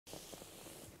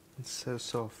It's so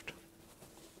soft.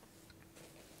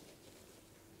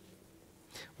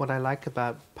 What I like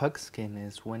about pug skin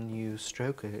is when you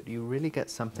stroke it, you really get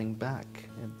something back.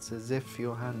 It's as if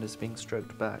your hand is being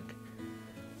stroked back.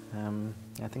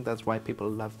 I think that's why people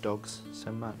love dogs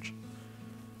so much.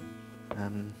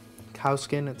 Cow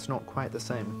skin, it's not quite the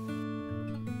same.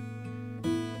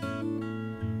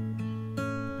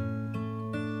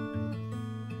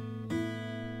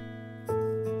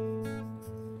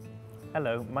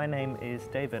 Hello, my name is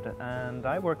David and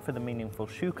I work for the Meaningful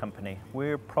Shoe Company.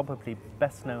 We're probably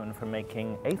best known for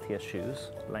making atheist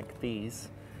shoes like these,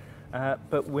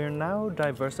 but we're now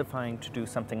diversifying to do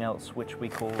something else which we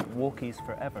call WALKIES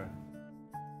Forever.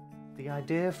 The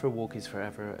idea for WALKIES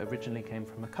Forever originally came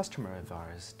from a customer of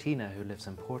ours, Tina, who lives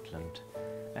in Portland.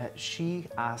 She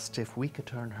asked if we could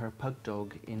turn her pug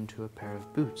dog into a pair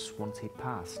of boots once he'd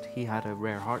passed. He had a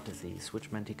rare heart disease,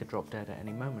 which meant he could drop dead at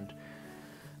any moment.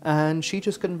 And she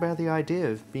just couldn't bear the idea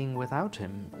of being without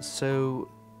him. So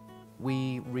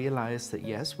we realized that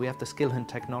yes, we have the skill and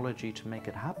technology to make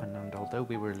it happen, and although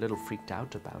we were a little freaked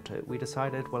out about it, we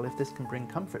decided, well, if this can bring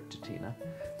comfort to Tina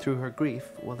through her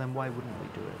grief, well then why wouldn't we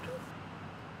do it?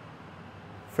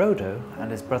 Frodo and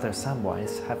his brother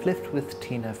Samwise have lived with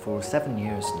Tina for 7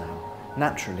 years now.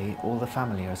 Naturally, all the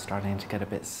family are starting to get a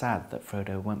bit sad that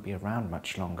Frodo won't be around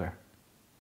much longer.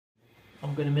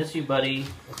 I'm gonna miss you, buddy.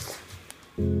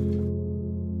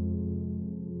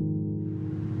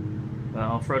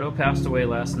 Well, Frodo passed away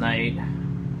last night,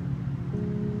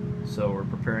 so we're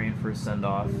preparing for his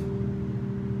send-off.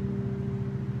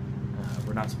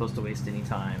 We're not supposed to waste any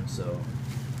time, so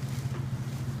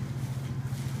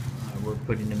we're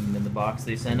putting him in the box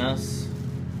they sent us,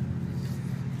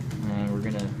 and we're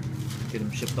gonna get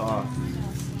him shipped off.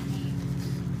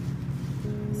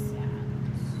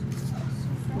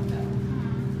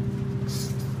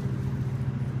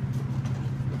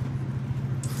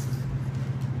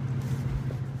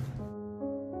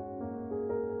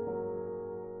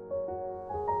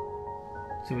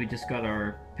 So we just got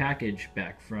our package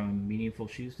back from Meaningful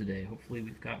Shoes today. Hopefully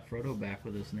we've got Frodo back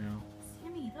with us now.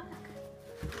 Sammy, look.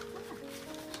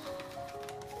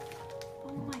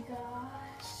 Oh my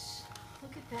gosh.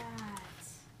 Look at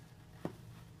that.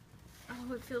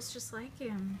 Oh, it feels just like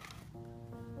him.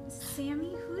 Is it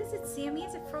Sammy? Who is it? Sammy?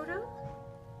 Is it Frodo?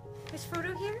 Is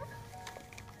Frodo here?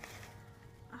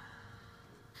 Oh,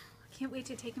 I can't wait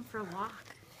to take him for a walk.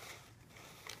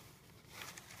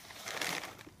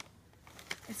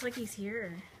 It's like he's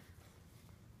here.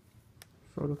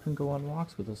 Frodo can go on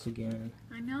walks with us again.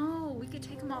 I know. We could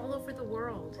take him all over the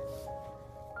world.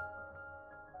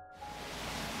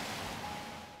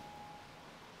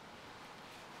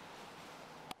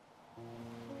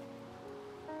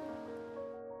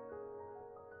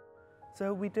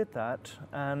 So we did that,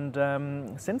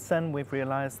 and since then we've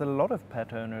realized that a lot of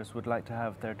pet owners would like to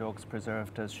have their dogs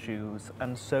preserved as shoes,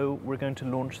 and so we're going to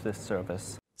launch this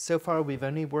service. So far we've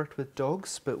only worked with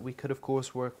dogs, but we could of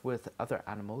course work with other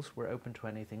animals. We're open to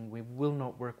anything. We will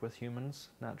not work with humans.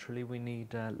 Naturally, we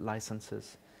need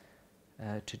licenses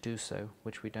to do so,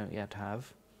 which we don't yet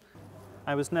have.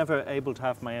 I was never able to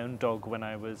have my own dog when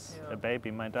I was a baby.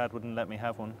 My dad wouldn't let me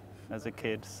have one as a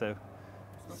kid, so...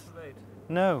 It's not too late.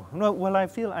 No, well I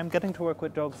feel I'm getting to work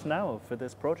with dogs now for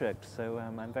this project, so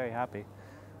I'm very happy.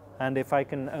 And if I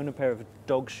can own a pair of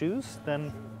dog shoes,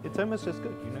 then it's almost as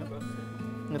good, you know?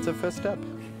 It's a first step.